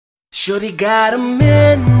Shorty got a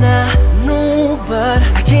man, I know, but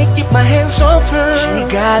I can't keep my hands off her.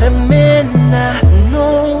 She got a man, I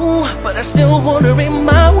know, but I still want her in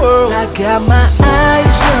my world. I got my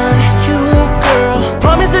eyes on you, girl.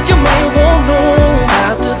 Promise that your man won't know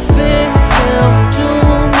about the things we'll do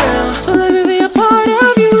now. So let me be a part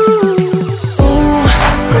of you. Ooh,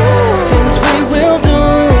 things we will do.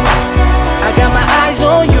 I got my eyes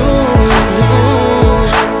on you.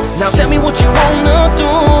 Now tell me what you wanna do.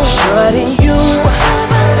 Shorty, you,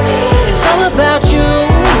 it's all about you,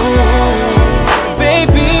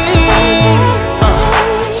 baby.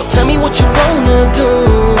 So tell me what you wanna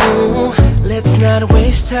do. Let's not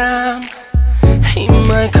waste time. He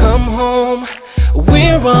might come home.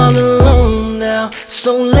 We're all alone now,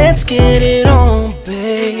 so let's get it on,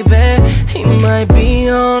 baby. He might be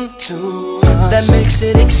on to us. That makes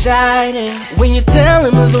it exciting when you tell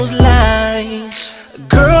him those lies.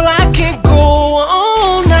 Girl, I can't go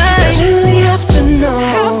all night. Doesn't really have to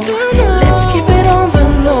know. Let's keep it on the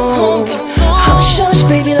low. Hush, hush,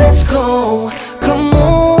 baby, let's go. Come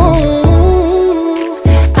on.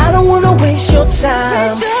 I don't wanna waste your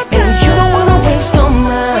time, and you don't wanna waste your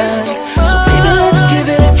mine. So baby, let's give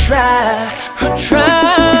it a try.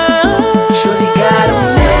 Shorty got a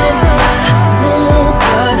man, I know,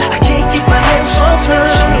 but I can't keep my hands off her.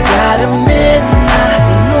 She got a man, I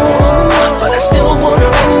know, but I still want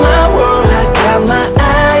her in my world. I got my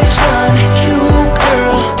eyes on you,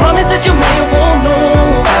 girl. Promise that your man won't know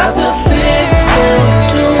about the things we'll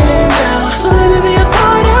do now. So let me be a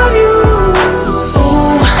part of you.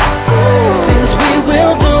 Ooh, things we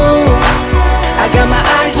will do. I got my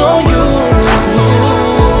eyes on you.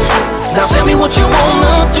 Now tell me what you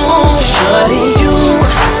wanna do. Shorty, you,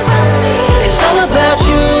 it's all about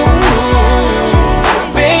you,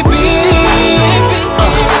 baby.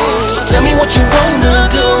 So tell me what you wanna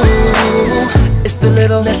do. It's the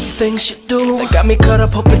little nasty things you do that got me caught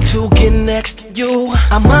up hoping to get next to you.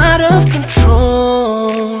 I'm out of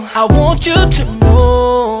control, I want you to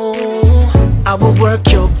know. I will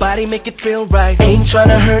work your body, make it feel right. Ain't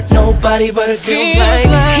tryna hurt nobody, but it feels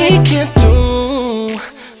like he can't do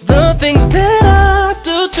the things that I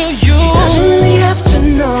do to you. He doesn't really have to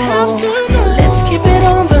know. Let's keep it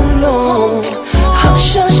on the low.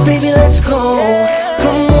 Hush, hush, baby, let's go.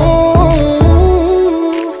 Come on.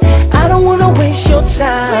 I don't wanna waste your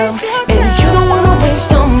time, and you don't wanna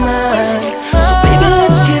waste your mine. So baby,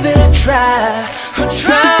 let's give it a try.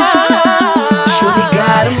 Shorty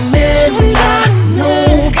got a man, I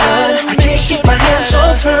know, but I can't keep my hands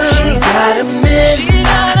off her. She got a man,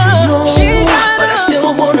 I know, but I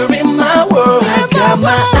still want her in my world. I got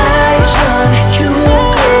my eyes on you,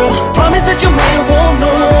 girl. Promise that your man won't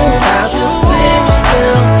know about the things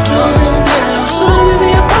we'll do now. So let me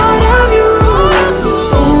be a part of you.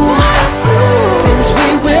 Ooh, things we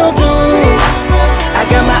will do. I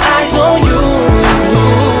got my eyes on you.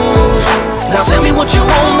 Now tell me what you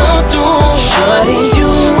wanna do. Shorty,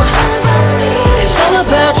 you, it's all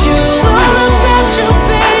about you. It's all about you,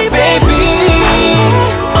 baby.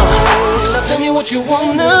 So tell me what you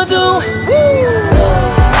wanna do. Woo!